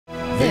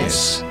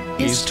This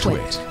is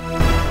TWiT.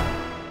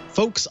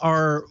 Folks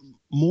are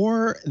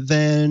more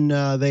than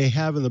they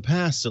have in the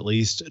past, at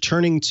least,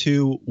 turning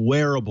to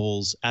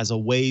wearables as a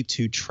way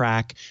to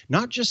track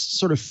not just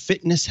sort of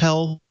fitness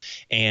health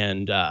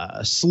and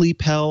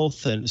sleep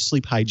health and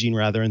sleep hygiene,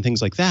 rather, and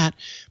things like that,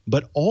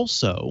 but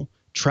also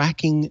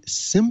tracking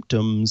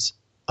symptoms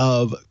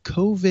of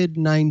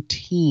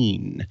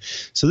COVID-19.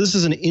 So this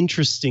is an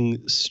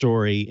interesting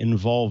story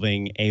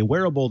involving a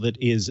wearable that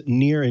is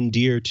near and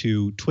dear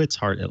to TWiT's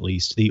heart, at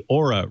least, the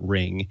Oura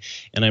ring.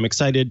 And I'm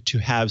excited to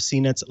have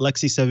CNET's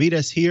Lexy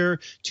Savvides here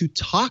to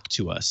talk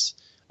to us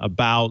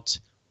about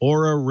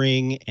Oura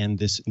ring and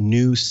this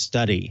new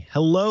study.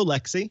 Hello,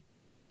 Lexy.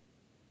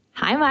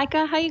 Hi,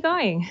 Micah. How are you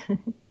going?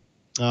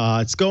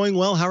 It's going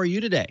well. How are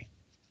you today?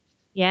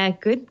 Yeah,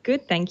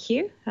 good. Thank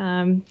you.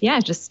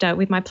 Just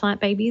with my plant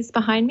babies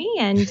behind me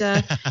and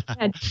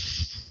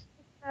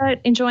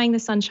enjoying the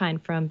sunshine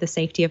from the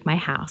safety of my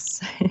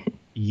house.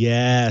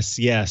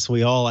 Yes.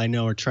 We all, I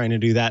know, are trying to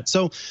do that.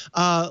 So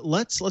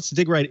let's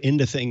dig right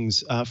into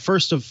things.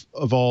 First of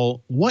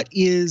all, what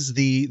is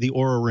the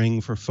Oura ring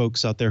for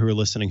folks out there who are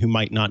listening who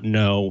might not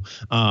know?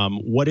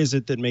 What is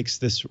it that makes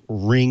this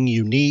ring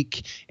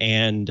unique,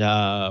 and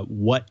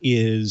what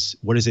is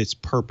its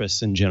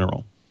purpose in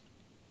general?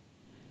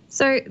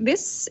 So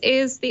this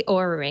is the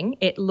Oura ring.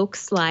 It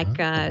looks like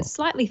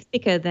slightly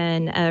thicker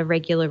than a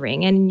regular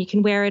ring, and you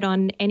can wear it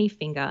on any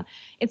finger.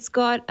 It's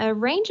got a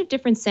range of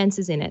different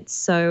sensors in it,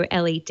 so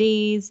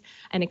LEDs,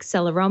 an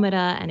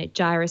accelerometer, and a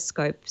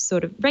gyroscope,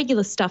 sort of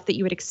regular stuff that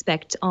you would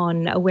expect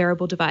on a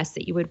wearable device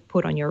that you would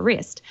put on your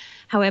wrist.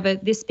 However,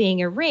 this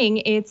being a ring,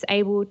 it's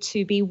able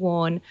to be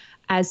worn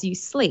as you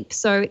sleep.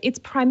 So it's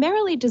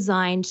primarily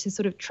designed to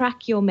sort of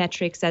track your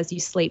metrics as you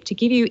sleep, to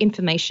give you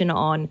information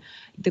on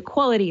the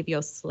quality of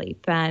your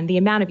sleep and the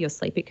amount of your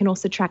sleep. It can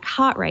also track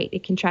heart rate.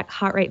 It can track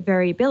heart rate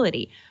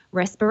variability,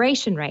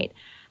 respiration rate.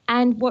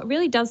 And what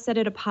really does set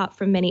it apart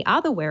from many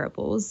other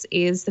wearables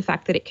is the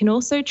fact that it can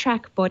also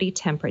track body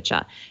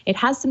temperature. It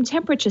has some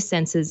temperature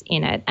sensors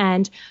in it,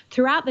 and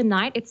throughout the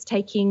night, it's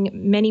taking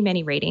many,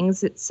 many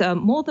readings. It's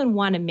more than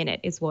one a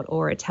minute is what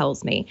Oura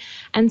tells me.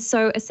 And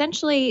so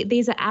essentially,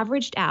 these are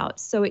averaged out,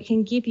 so it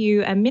can give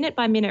you a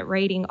minute-by-minute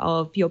reading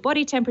of your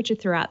body temperature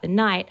throughout the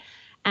night,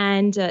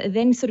 and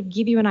then sort of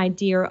give you an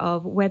idea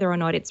of whether or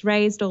not it's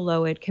raised or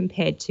lowered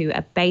compared to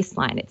a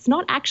baseline. It's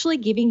not actually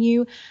giving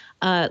you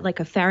like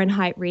a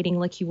Fahrenheit reading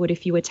like you would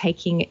if you were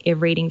taking a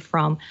reading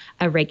from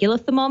a regular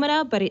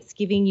thermometer, but it's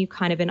giving you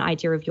kind of an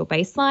idea of your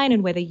baseline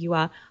and whether you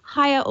are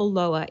higher or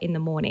lower in the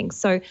morning.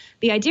 So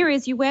the idea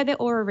is you wear the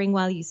Oura ring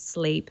while you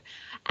sleep,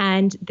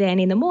 and then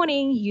in the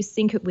morning you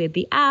sync it with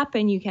the app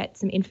and you get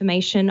some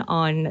information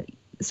on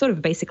sort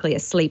of basically a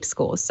sleep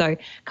score. So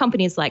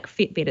companies like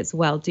Fitbit as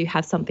well do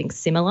have something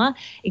similar.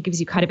 It gives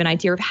you kind of an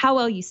idea of how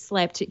well you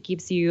slept. It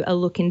gives you a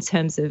look in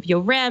terms of your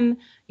REM,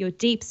 your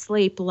deep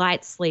sleep,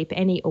 light sleep,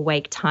 any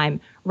awake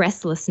time,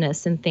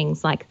 restlessness, and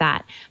things like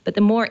that. But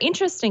the more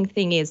interesting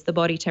thing is the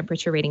body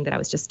temperature reading that I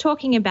was just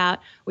talking about,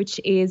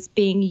 which is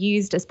being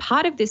used as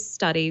part of this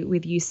study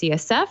with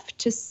UCSF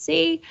to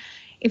see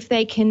if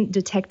they can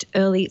detect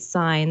early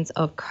signs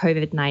of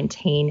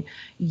COVID-19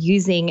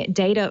 using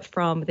data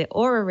from the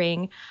Oura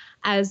ring,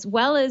 as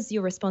well as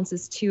your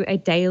responses to a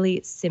daily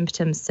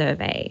symptom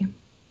survey.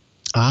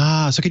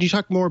 So can you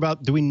talk more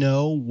about, do we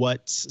know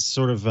what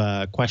sort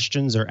of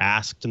questions are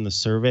asked in the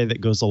survey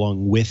that goes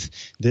along with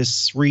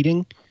this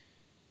reading?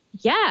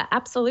 Yeah,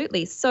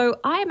 absolutely. So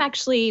I'm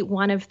actually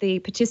one of the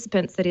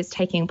participants that is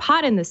taking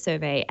part in the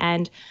survey.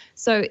 And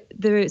so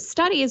the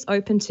study is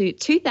open to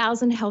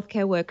 2,000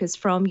 healthcare workers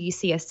from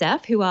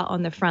UCSF who are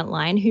on the front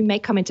line, who may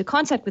come into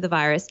contact with the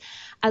virus,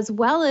 as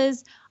well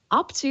as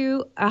up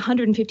to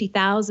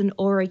 150,000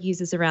 Oura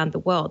users around the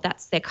world.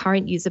 That's their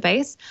current user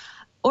base.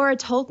 Oura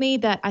told me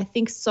that I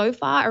think so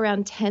far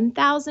around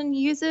 10,000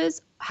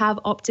 users have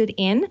opted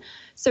in.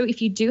 So if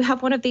you do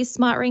have one of these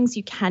smart rings,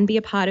 you can be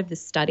a part of the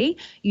study.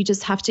 You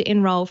just have to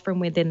enroll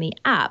from within the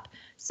app.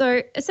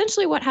 So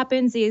essentially what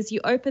happens is you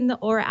open the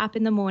Oura app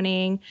in the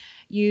morning,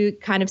 you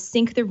kind of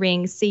sync the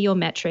ring, see your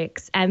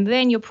metrics, and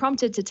then you're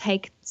prompted to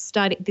take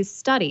this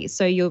study.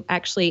 So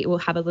it will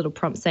have a little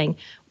prompt saying,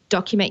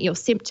 document your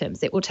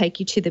symptoms. It will take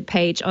you to the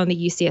page on the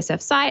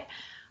UCSF site.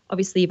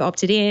 Obviously you've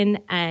opted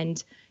in,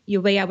 and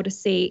you'll be able to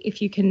see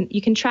if you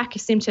can track your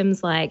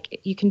symptoms.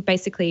 Like you can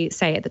basically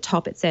say at the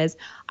top, it says,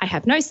 I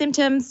have no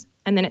symptoms.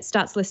 And then it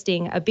starts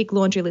listing a big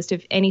laundry list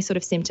of any sort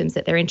of symptoms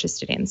that they're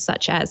interested in,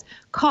 such as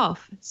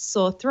cough,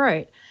 sore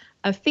throat,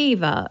 a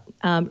fever,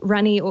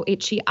 runny or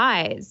itchy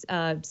eyes,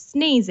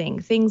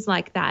 sneezing, things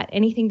like that.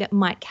 Anything that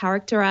might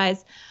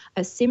characterize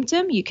a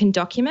symptom, you can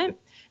document.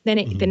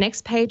 Then the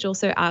next page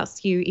also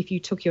asks you if you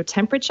took your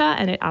temperature,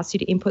 and it asks you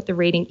to input the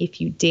reading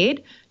if you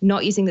did,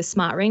 not using the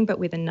smart ring, but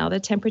with another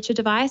temperature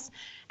device.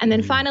 And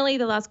then finally,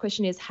 the last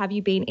question is, have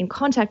you been in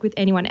contact with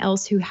anyone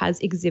else who has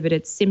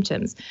exhibited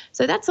symptoms?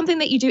 So that's something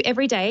that you do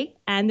every day.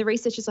 And the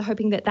researchers are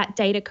hoping that that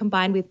data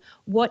combined with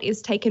what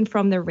is taken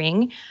from the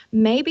ring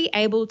may be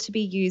able to be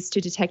used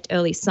to detect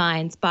early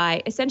signs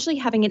by essentially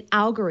having an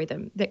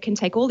algorithm that can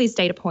take all these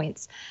data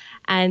points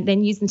and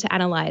then use them to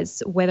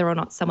analyze whether or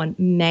not someone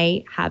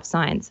may have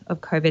signs of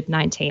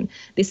COVID-19.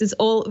 This is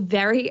all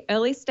very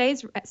early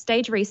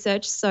stage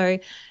research, so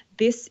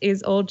this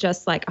is all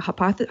just like a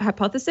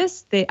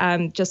hypothesis. They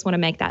just want to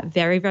make that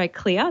very, very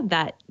clear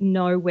that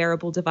no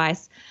wearable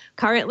device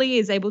currently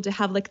is able to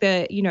have like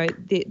the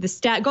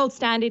gold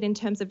standard in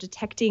terms of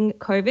detecting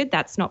COVID.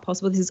 That's not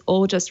possible. This is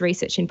all just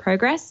research in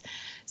progress.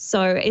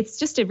 So it's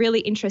just a really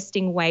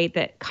interesting way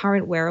that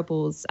current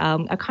wearables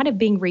are kind of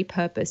being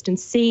repurposed and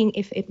seeing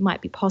if it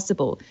might be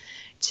possible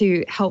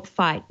to help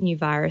fight new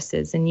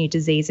viruses and new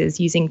diseases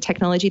using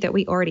technology that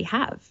we already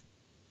have.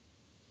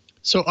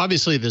 So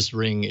obviously this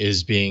ring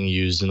is being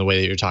used in the way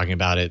that you're talking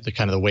about it, the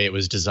kind of the way it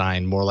was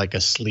designed, more like a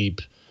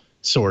sleep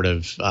sort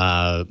of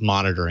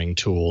monitoring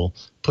tool.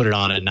 Put it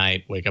on at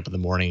night, wake up in the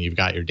morning, you've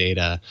got your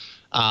data.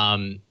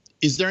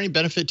 Is there any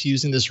benefit to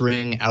using this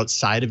ring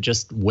outside of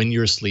just when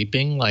you're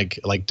sleeping? Like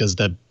does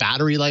the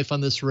battery life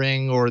on this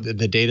ring or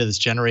the data that's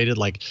generated,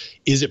 like,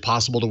 is it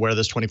possible to wear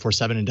this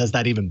 24/7? And does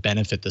that even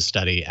benefit the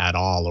study at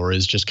all? Or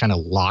is just kind of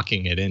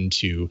locking it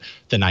into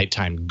the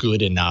nighttime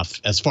good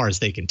enough as far as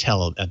they can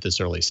tell at this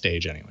early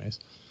stage anyways?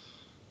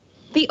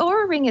 The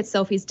Oura ring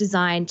itself is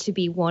designed to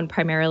be worn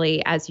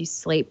primarily as you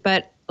sleep,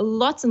 but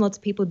lots and lots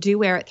of people do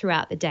wear it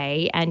throughout the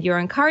day, and you're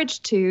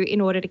encouraged to in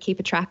order to keep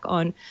a track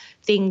on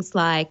things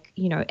like,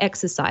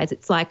 exercise.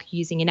 It's like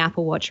using an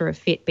Apple Watch or a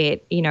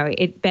Fitbit.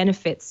 It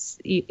benefits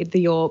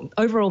your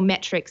overall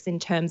metrics in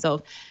terms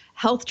of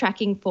health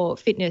tracking for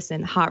fitness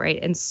and heart rate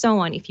and so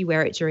on if you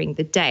wear it during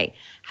the day.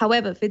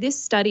 However, for this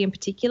study in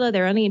particular,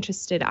 they're only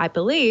interested, I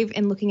believe,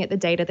 in looking at the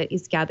data that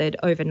is gathered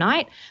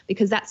overnight,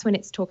 because that's when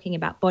it's talking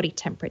about body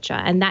temperature.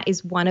 And that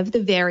is one of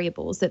the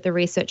variables that the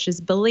researchers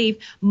believe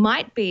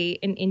might be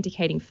an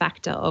indicating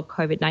factor of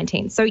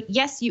COVID-19. So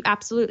yes, you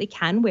absolutely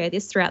can wear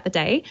this throughout the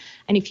day.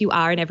 And if you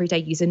are an everyday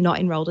user not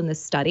enrolled in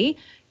this study,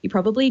 you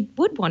probably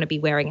would want to be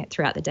wearing it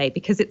throughout the day,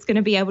 because it's going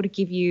to be able to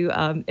give you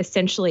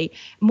essentially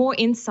more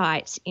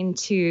insight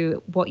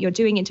into what you're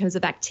doing in terms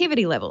of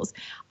activity levels.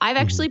 I've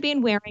actually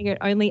been wearing it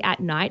only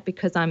at night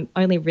because I'm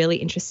only really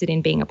interested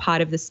in being a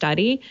part of the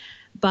study.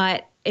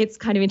 But it's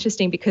kind of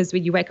interesting because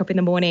when you wake up in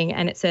the morning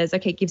and it says,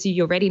 okay, it gives you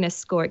your readiness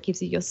score, it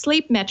gives you your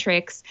sleep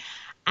metrics.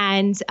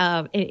 And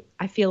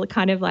I feel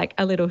kind of like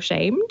a little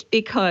shamed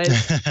because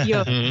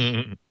you're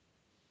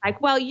like,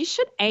 well, you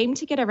should aim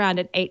to get around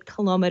an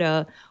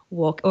 8-kilometer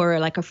walk or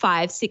like a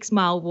 5-6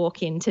 mile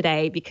walk in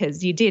today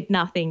because you did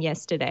nothing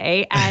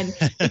yesterday and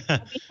you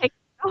take it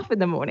off in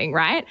the morning,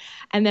 right?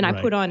 And then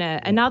I put on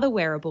another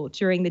wearable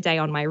during the day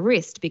on my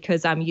wrist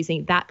because I'm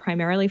using that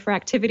primarily for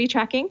activity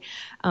tracking.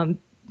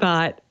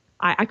 But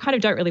I kind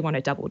of don't really want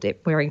to double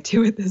dip wearing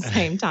two at the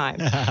same time.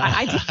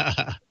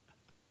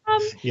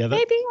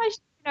 Maybe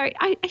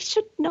I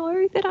should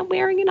know that I'm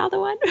wearing another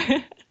one.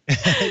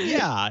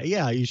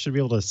 Yeah, you should be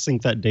able to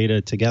sync that data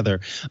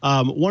together.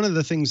 One of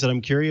the things that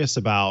I'm curious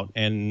about,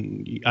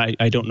 and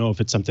I don't know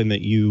if it's something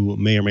that you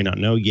may or may not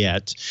know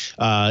yet,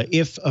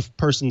 if a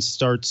person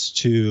starts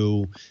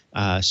to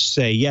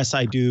say, yes,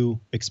 I do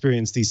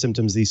experience these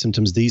symptoms,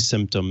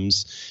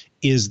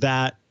 is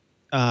that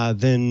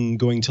then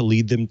going to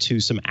lead them to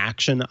some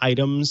action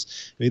items?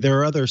 I mean, there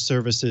are other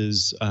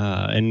services,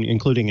 and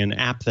including an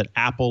app that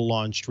Apple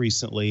launched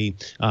recently.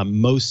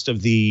 Most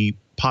of the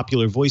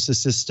popular voice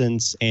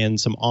assistants and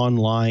some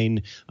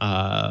online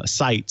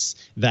sites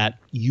that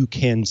you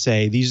can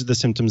say, these are the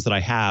symptoms that I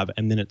have,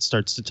 and then it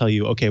starts to tell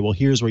you, okay, well,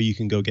 here's where you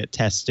can go get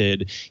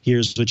tested,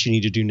 here's what you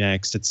need to do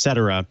next,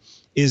 etc.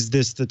 Is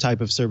this the type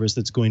of service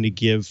that's going to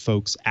give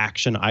folks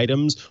action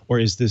items, or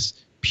is this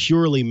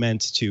purely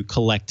meant to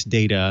collect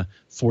data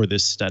for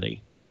this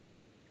study?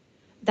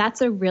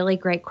 That's a really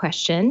great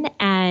question.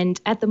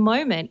 And at the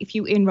moment, if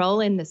you enroll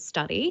in this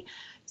study,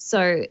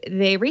 so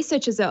the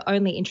researchers are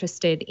only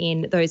interested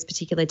in those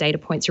particular data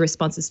points, your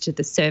responses to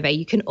the survey.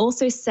 You can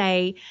also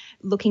say,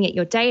 looking at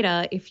your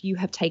data, if you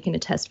have taken a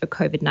test for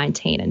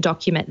COVID-19 and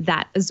document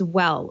that as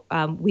well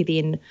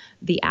within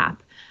the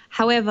app.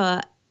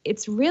 However,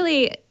 it's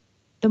really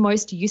the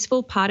most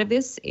useful part of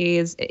this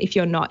is if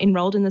you're not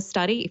enrolled in the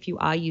study, if you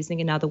are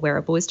using another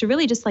wearable, is to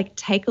really just like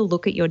take a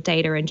look at your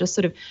data and just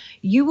sort of,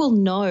 you will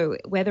know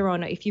whether or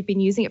not, if you've been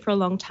using it for a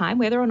long time,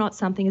 whether or not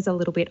something is a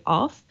little bit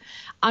off.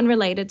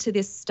 Unrelated to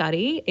this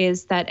study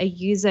is that a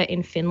user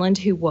in Finland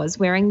who was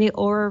wearing the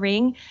Oura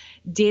ring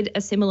did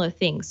a similar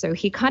thing. So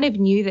he kind of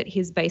knew that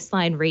his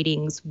baseline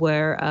readings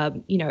were,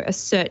 a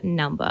certain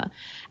number.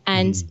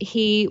 And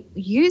he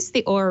used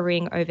the Oura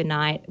ring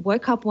overnight,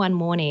 woke up one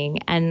morning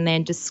and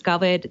then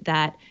discovered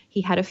that he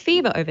had a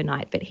fever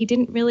overnight, but he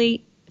didn't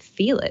really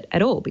feel it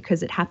at all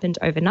because it happened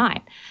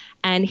overnight.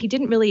 And he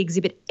didn't really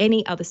exhibit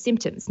any other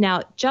symptoms.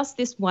 Now, just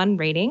this one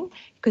reading,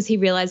 because he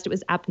realized it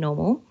was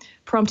abnormal,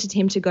 prompted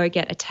him to go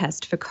get a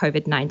test for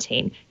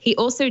COVID-19. He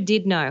also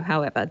did know,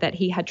 however, that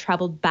he had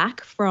traveled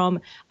back from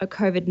a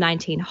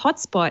COVID-19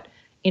 hotspot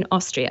in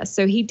Austria.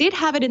 So he did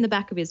have it in the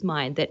back of his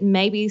mind that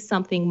maybe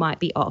something might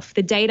be off.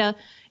 The data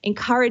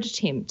encouraged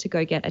him to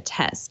go get a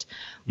test.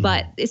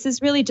 But this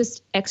is really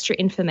just extra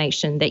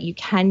information that you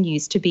can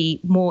use to be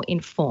more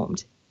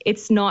informed. I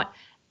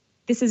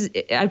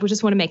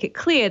just want to make it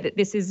clear that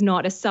this is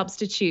not a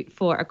substitute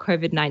for a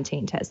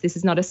COVID-19 test. This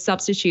is not a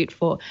substitute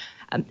for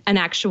an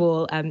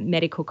actual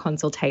medical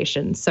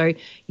consultation. So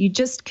you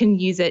just can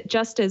use it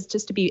just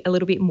to be a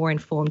little bit more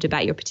informed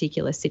about your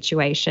particular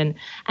situation,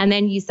 and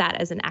then use that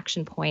as an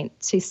action point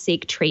to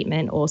seek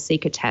treatment or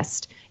seek a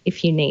test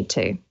if you need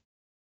to.